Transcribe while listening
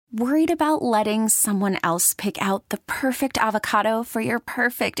Worried about letting someone else pick out the perfect avocado for your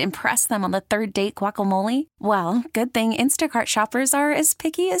perfect impress them on the third date guacamole? Well, good thing Instacart shoppers are as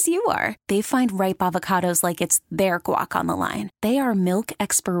picky as you are. They find ripe avocados like it's their guac on the line. They are milk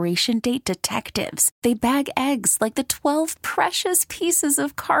expiration date detectives. They bag eggs like the 12 precious pieces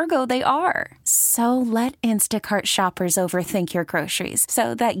of cargo they are. So let Instacart shoppers overthink your groceries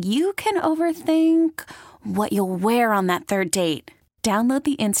so that you can overthink what you'll wear on that third date. Download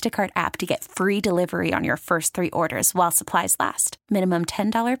the Instacart app to get free delivery on your first 3 orders while supplies last. Minimum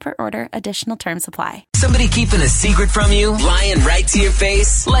 $10 per order. Additional terms apply. Somebody keeping a secret from you? Lying right to your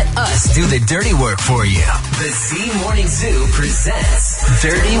face? Let us do the dirty work for you. The Z Morning Zoo presents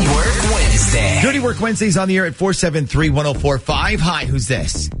Dirty Work Wednesday. Dirty Work Wednesday's on the air at 473-1045. Hi, who's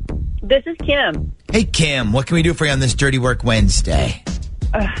this? This is Kim. Hey, Kim. What can we do for you on this Dirty Work Wednesday?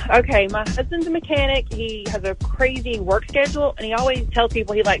 Okay, my husband's a mechanic. He has a crazy work schedule, and he always tells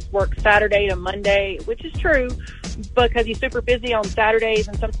people he likes work Saturday to Monday, which is true because he's super busy on Saturdays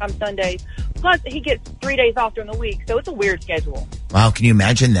and sometimes Sundays. Plus, he gets 3 days off during the week, so it's a weird schedule. Wow, can you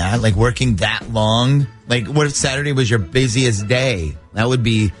imagine that? Like working that long? Like, what if Saturday was your busiest day? That would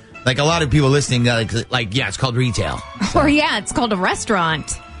be, like, a lot of people listening, like yeah, it's called retail. Or, yeah, it's called a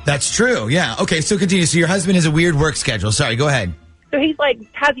restaurant. That's true, yeah. Okay, so continue. So your husband has a weird work schedule. Sorry, go ahead. So he's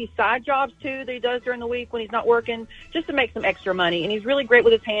has these side jobs too that he does during the week when he's not working just to make some extra money. And he's really great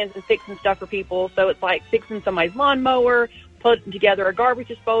with his hands and fixing stuff for people. So it's like fixing somebody's lawnmower, putting together a garbage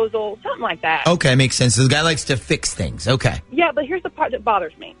disposal, something like that. Okay, makes sense. So the guy likes to fix things. Okay. Yeah, but here's the part that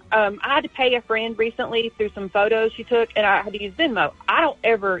bothers me. I had to pay a friend recently through some photos she took, and I had to use Venmo. I don't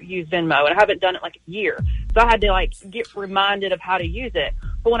ever use Venmo, and I haven't done it like a year. So I had to get reminded of how to use it.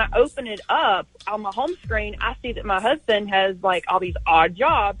 But when I open it up on my home screen, I see that my husband has all these odd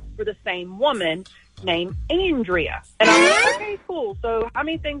jobs for the same woman named Andrea. And I'm like, okay, cool. So how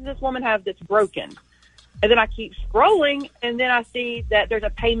many things does this woman have that's broken? And then I keep scrolling, and then I see that there's a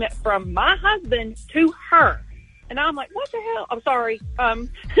payment from my husband to her. And I'm like, what the hell? I'm sorry. But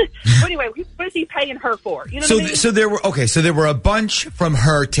anyway, what is he paying her for? You know what I mean? So there were a bunch from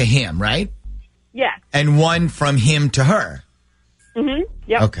her to him, right? Yeah. And one from him to her. Mm-hmm.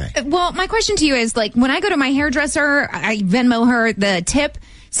 Yep. Okay. Well, my question to you is, when I go to my hairdresser, I Venmo her the tip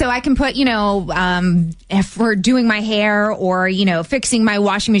so I can put, if we're doing my hair or, fixing my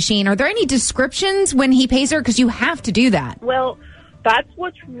washing machine. Are there any descriptions when he pays her? Because you have to do that. Well, that's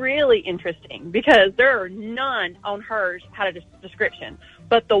what's really interesting because there are none on hers had a description.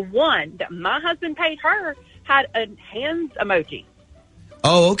 But the one that my husband paid her had a hands emoji.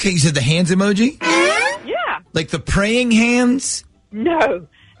 Oh, okay. You said the hands emoji? Yeah. Like the praying hands? No,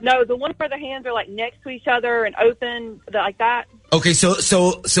 the one where the hands are next to each other and open like that. Okay, so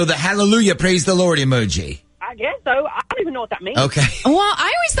the hallelujah, praise the Lord emoji. I guess so. I don't even know what that means. Okay. Well,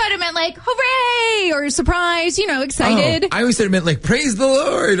 I always thought it meant hooray or surprise, excited. Oh, I always thought it meant praise the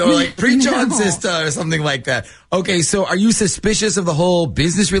Lord or preach on sister or something like that. Okay, so are you suspicious of the whole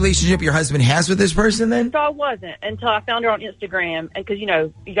business relationship your husband has with this person then? So I wasn't until I found her on Instagram, and because you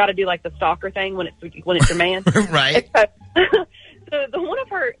got to do the stalker thing when it's your man, right? So the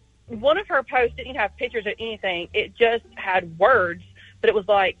one of her posts didn't have pictures of anything. It just had words, but it was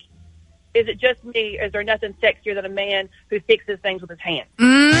is it just me? Is there nothing sexier than a man who fixes things with his hands?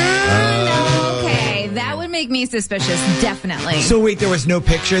 Okay, that would make me suspicious, definitely. So wait, there was no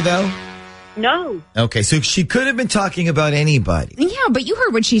picture though? No. Okay, so she could have been talking about anybody. Yeah, but you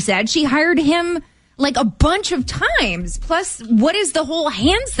heard what she said. She hired him a bunch of times. Plus, what is the whole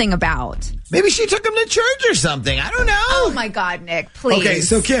hands thing about? Maybe she took him to church or something. I don't know. Oh, my God, Nick, please. Okay,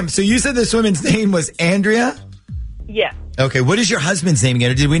 so Kim, you said this woman's name was Andrea? Yes. Okay, what is your husband's name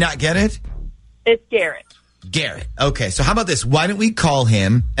again? Did we not get it? It's Garrett. Garrett. Okay, so how about this? Why don't we call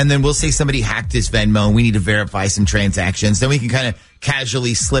him, and then we'll say somebody hacked his Venmo, and we need to verify some transactions. Then we can kind of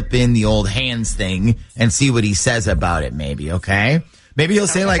casually slip in the old hands thing and see what he says about it, maybe, okay? Maybe he'll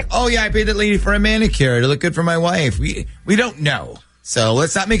say oh, yeah, I paid that lady for a manicure to look good for my wife. We don't know. So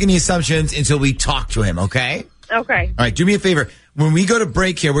let's not make any assumptions until we talk to him, okay? Okay. All right, do me a favor. When we go to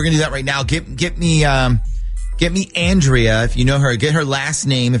break here, we're going to do that right now. Get me Andrea, if you know her. Get her last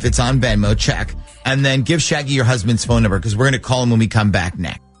name if it's on Venmo, check. And then give Shaggy your husband's phone number because we're going to call him when we come back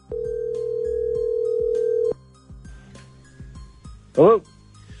next. Hello.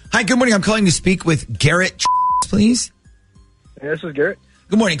 Hi, good morning. I'm calling to speak with Garrett, please. Yeah, this is Garrett.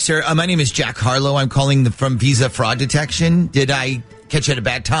 Good morning, sir. My name is Jack Harlow. I'm calling from Visa Fraud Detection. Did I catch you at a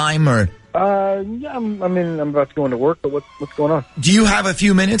bad time or? Yeah, I'm about to go into work, but what's going on? Do you have a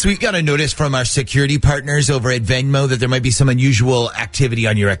few minutes? We've got a notice from our security partners over at Venmo that there might be some unusual activity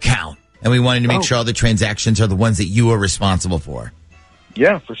on your account. And we wanted to make sure all the transactions are the ones that you are responsible for.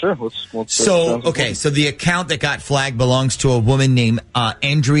 Yeah, for sure. Let's So, okay, so the account that got flagged belongs to a woman named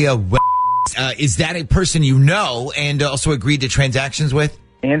Andrea is that a person you know and also agreed to transactions with?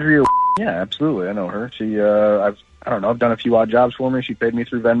 Andrea, yeah, absolutely. I know her. She, I don't know, I've done a few odd jobs for me. She paid me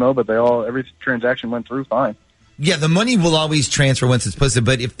through Venmo, but every transaction went through fine. Yeah, the money will always transfer once it's posted,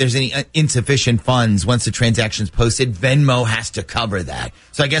 but if there's any insufficient funds once the transaction's posted, Venmo has to cover that.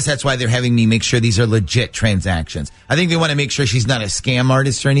 So I guess that's why they're having me make sure these are legit transactions. I think they want to make sure she's not a scam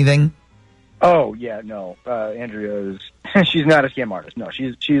artist or anything. Oh, yeah, no. Andrea she's not a scam artist. No,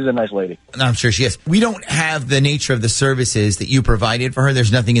 she's a nice lady. I'm sure she is. We don't have the nature of the services that you provided for her.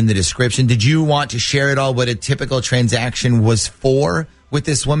 There's nothing in the description. Did you want to share at all what a typical transaction was for with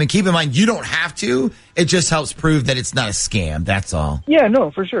this woman? Keep in mind, you don't have to. It just helps prove that it's not a scam. That's all. Yeah,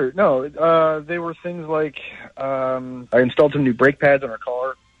 no, for sure. No, they were things like I installed some new brake pads on her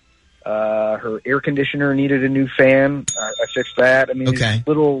car. Her air conditioner needed a new fan. I fixed that. I mean, okay.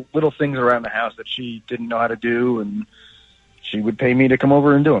 little things around the house that she didn't know how to do, and she would pay me to come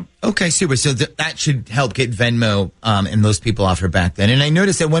over and do them. Okay, super. So that should help get Venmo and those people off her back then. And I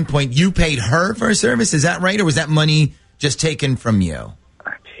noticed at one point you paid her for a service. Is that right, or was that money just taken from you?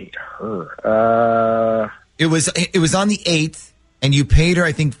 I paid her. It was on the 8th, and you paid her,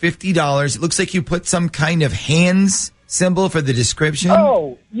 I think, $50. It looks like you put some kind of hands symbol for the description.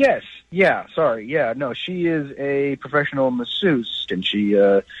 Oh, yes. Yeah, sorry. Yeah, no, she is a professional masseuse, and she,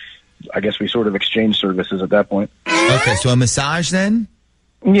 I guess we sort of exchanged services at that point. Okay, so a massage then?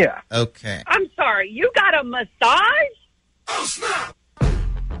 Yeah. Okay. I'm sorry, you got a massage? Oh, snap!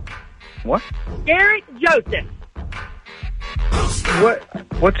 What? Garrett Joseph,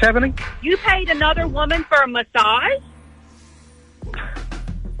 What's happening? you paid another woman for a massage?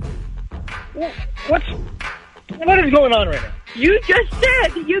 What is going on right now? You just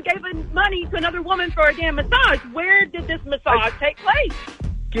said that you gave money to another woman for a damn massage. Where did this massage take place?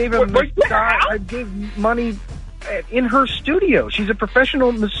 Gave him Were you at her house? I gave money in her studio. She's a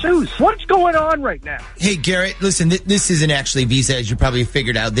professional masseuse. What's going on right now? Hey, Garrett, listen, this isn't actually Visa, as you probably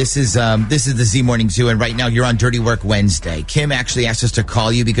figured out. This is the Z Morning Zoo, and right now you're on Dirty Work Wednesday. Kim actually asked us to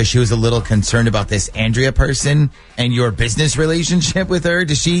call you because she was a little concerned about this Andrea person and your business relationship with her.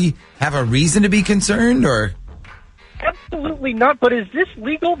 Does she have a reason to be concerned, or? Absolutely not, but is this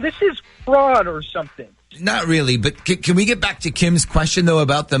legal? This is fraud or something. Not really, but can we get back to Kim's question, though,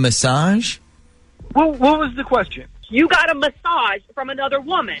 about the massage? What was the question? You got a massage from another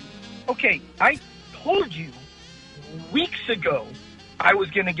woman. Okay, I told you weeks ago I was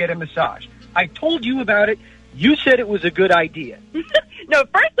going to get a massage. I told you about it. You said it was a good idea. No,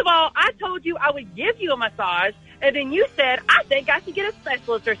 first of all, I told you I would give you a massage, and then you said, I think I should get a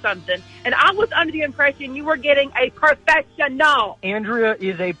specialist or something. And I was under the impression you were getting a professional. Andrea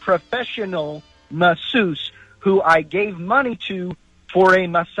is a professional masseuse who I gave money to for a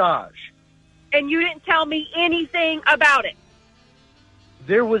massage. And you didn't tell me anything about it.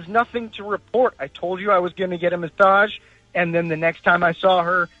 There was nothing to report. I told you I was going to get a massage, and then the next time I saw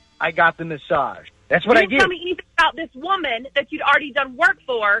her, I got the massage. That's what I You did. didn't tell me anything about this woman that you'd already done work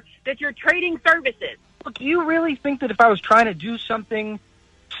for, that you're trading services. Look, do you really think that if I was trying to do something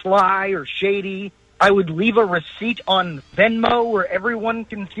sly or shady, I would leave a receipt on Venmo where everyone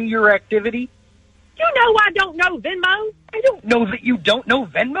can see your activity? You know I don't know Venmo. I don't know that you don't know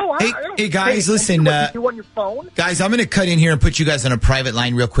Venmo. Hey, guys, listen. What you do on your phone? Guys, I'm going to cut in here and put you guys on a private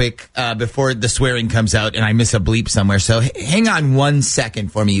line real quick before the swearing comes out and I miss a bleep somewhere. So hang on 1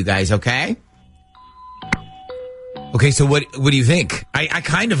 second for me, you guys, okay? Okay, so what do you think? I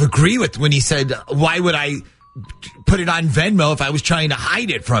kind of agree with when he said, why would I put it on Venmo if I was trying to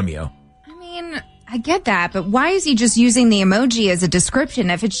hide it from you? I mean, I get that, but why is he just using the emoji as a description?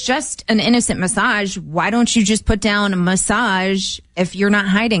 If it's just an innocent massage, why don't you just put down a massage if you're not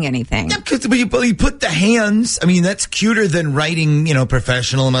hiding anything? Yeah, because you put the hands. I mean, that's cuter than writing,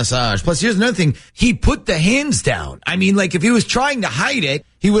 professional massage. Plus, here's another thing. He put the hands down. I mean, like, if he was trying to hide it,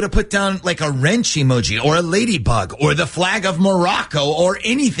 he would have put down, like, a wrench emoji or a ladybug or the flag of Morocco or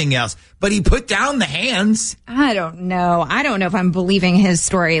anything else. But he put down the hands. I don't know. I don't know if I'm believing his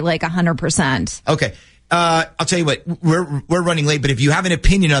story like 100%. Okay. I'll tell you what, we're running late, but if you have an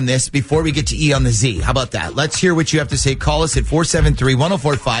opinion on this before we get to E on the Z, how about that? Let's hear what you have to say. Call us at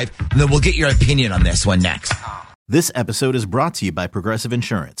 473-1045, and then we'll get your opinion on this one next. This episode is brought to you by Progressive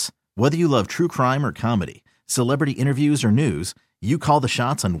Insurance. Whether you love true crime or comedy, celebrity interviews or news, you call the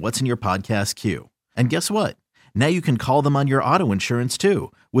shots on what's in your podcast queue. And guess what? Now you can call them on your auto insurance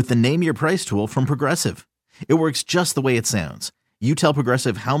too with the Name Your Price tool from Progressive. It works just the way it sounds. You tell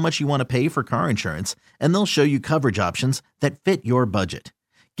Progressive how much you want to pay for car insurance, and they'll show you coverage options that fit your budget.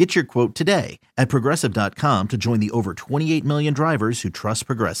 Get your quote today at Progressive.com to join the over 28 million drivers who trust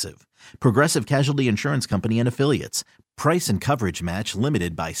Progressive. Progressive Casualty Insurance Company and Affiliates. Price and coverage match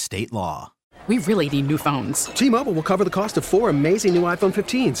limited by state law. We really need new phones. T-Mobile will cover the cost of 4 amazing new iPhone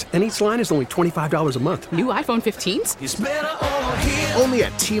 15s, and each line is only $25 a month. New iPhone 15s? It's better over here. Only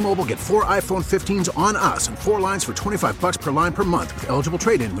at T-Mobile, get 4 iPhone 15s on us and 4 lines for $25 per line per month with eligible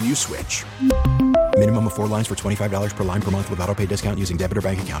trade-in when you switch. Minimum of 4 lines for $25 per line per month with autopay discount using debit or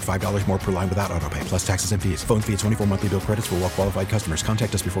bank account. $5 more per line without autopay, plus taxes and fees. Phone fee at 24 monthly bill credits for well-qualified customers.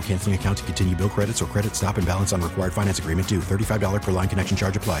 Contact us before canceling account to continue bill credits or credit stop and balance on required finance agreement due. $35 per line connection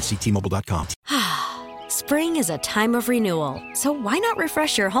charge applies. See T-Mobile.com. Spring is a time of renewal, so why not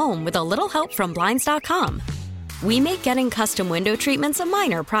refresh your home with a little help from Blinds.com? We make getting custom window treatments a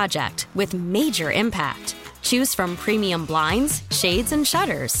minor project with major impact. Choose from premium blinds, shades, and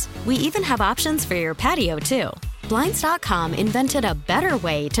shutters. We even have options for your patio, too. Blinds.com invented a better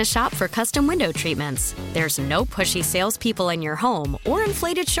way to shop for custom window treatments. There's no pushy salespeople in your home or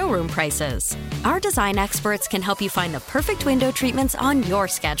inflated showroom prices. Our design experts can help you find the perfect window treatments on your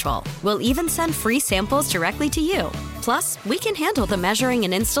schedule. We'll even send free samples directly to you. Plus, we can handle the measuring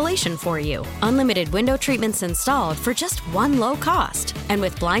and installation for you. Unlimited window treatments installed for just one low cost. And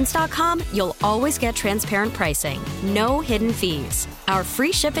with Blinds.com, you'll always get transparent pricing. No hidden fees. Our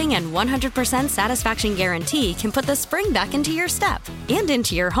free shipping and 100% satisfaction guarantee can put the spring back into your step and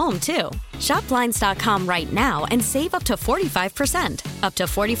into your home, too. Shop Blinds.com right now and save up to 45%. Up to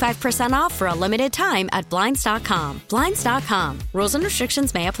 45% off for a limited time at Blinds.com. Blinds.com. Rules and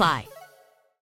restrictions may apply.